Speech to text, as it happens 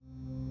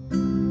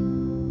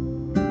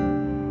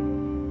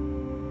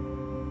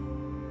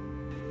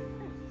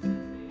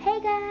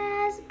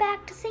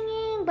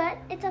thing, but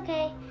it's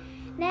okay.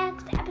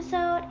 Next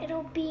episode,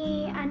 it'll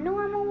be a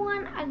normal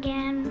one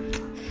again.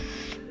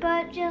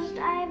 But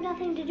I have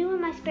nothing to do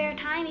in my spare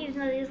time, even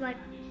though these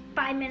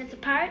 5 minutes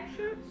apart.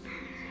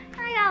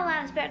 I got a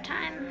lot of spare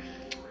time.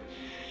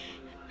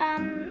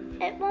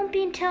 It won't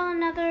be until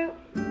another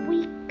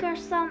week or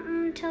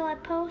something until I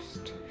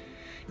post.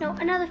 No,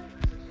 another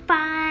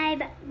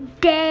 5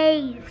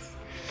 days.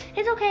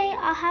 It's okay,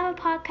 I'll have a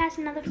podcast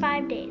another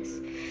 5 days.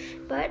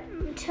 But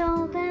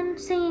until then,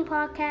 singing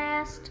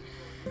podcast.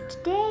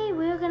 Today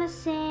we're gonna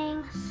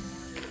sing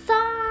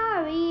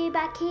Sorry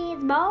by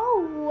Kids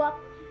Bop.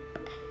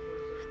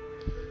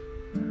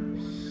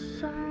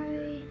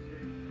 Sorry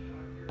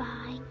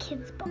by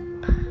Kids Bop.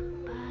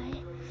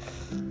 By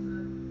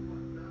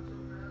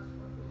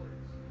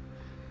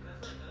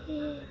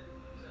Kids.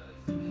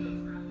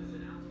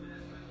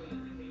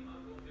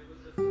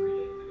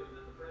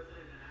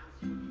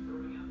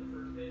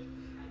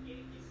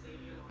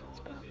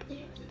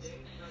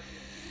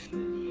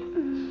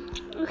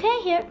 Okay,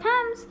 here it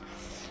comes.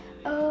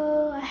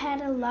 Oh, I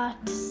had a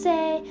lot to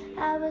say.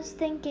 I was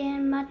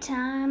thinking my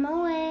time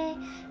away.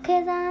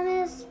 'Cause I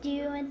missed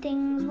you and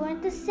things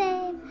weren't the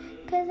same.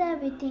 'Cause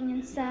everything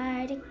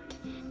inside it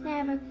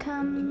never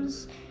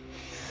comes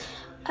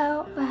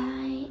out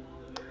right.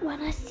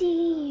 When I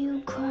see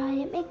you cry,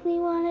 it makes me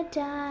wanna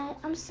die.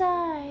 I'm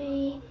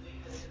sorry.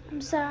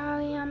 I'm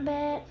sorry I'm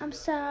bad. I'm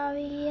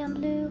sorry I'm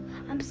blue.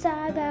 I'm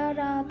sorry about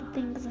all the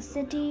things I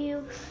said to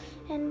you.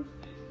 And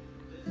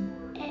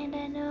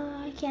I know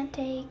I can't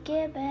take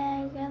it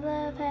back. I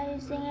love how you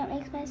sing, it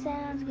makes my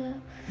sounds go.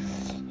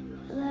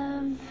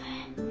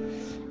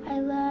 I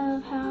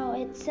love how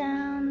it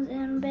sounds,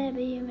 and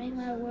baby, you make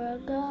my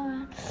world go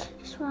on.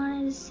 Just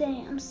wanted to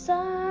say I'm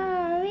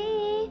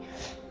sorry.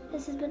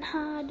 This has been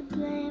hard to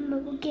blame,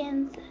 but we're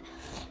getting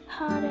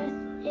harder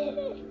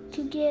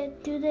to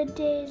get through the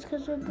days,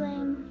 because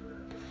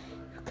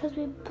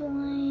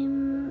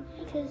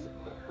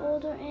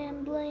older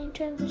and blame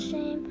turns to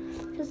shame.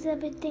 'Cause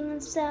everything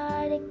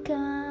inside it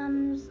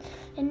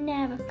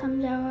never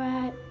comes out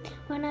right.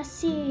 When I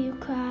see you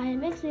cry, it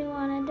makes me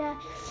wanna die.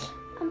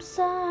 I'm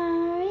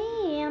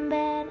sorry, I'm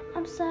bad.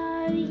 I'm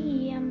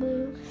sorry, I'm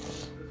blue.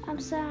 I'm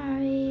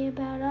sorry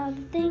about all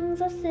the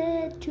things I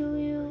said to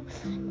you,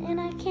 and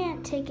I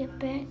can't take it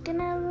back.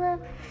 And I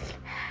love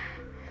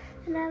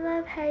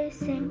how you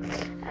sing.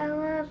 I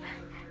love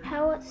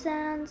how it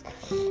sounds,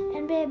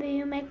 and baby,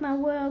 you make my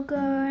world go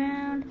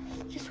around.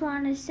 Just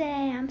wanna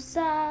say I'm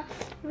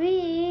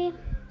sorry.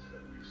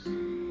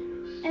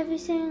 Every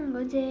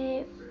single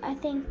day I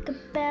think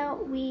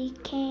about we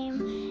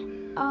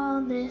came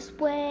all this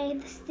way,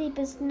 the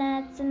sleepless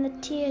nights and the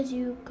tears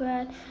you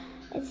cried.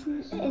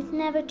 It's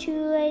never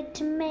too late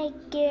to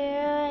make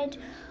it right.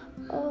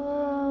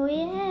 Oh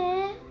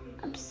yeah,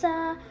 I'm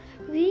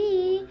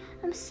sorry.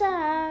 I'm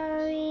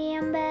sorry,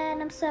 I'm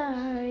bad, I'm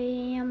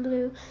sorry, I'm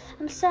blue.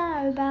 I'm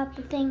sorry about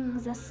the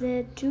things I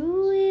said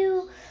to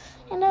you.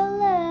 And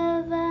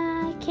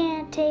I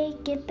can't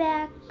take it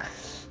back.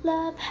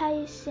 Love how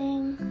you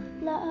sing,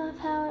 love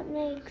how it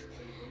makes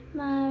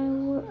my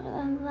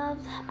world.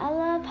 I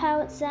love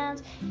how it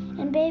sounds,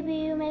 and baby,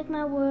 you make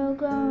my world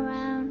go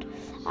around.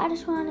 I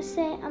just want to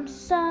say I'm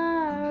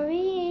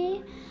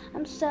sorry.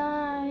 I'm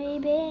sorry,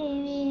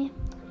 baby.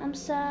 I'm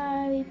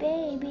sorry,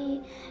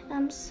 baby.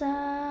 I'm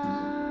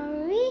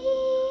sorry.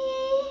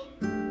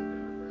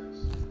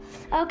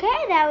 Okay,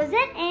 that was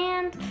it.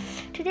 And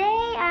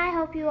today, I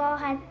hope you all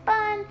had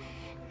fun.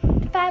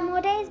 5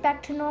 more days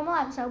back to normal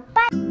episode.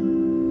 Bye.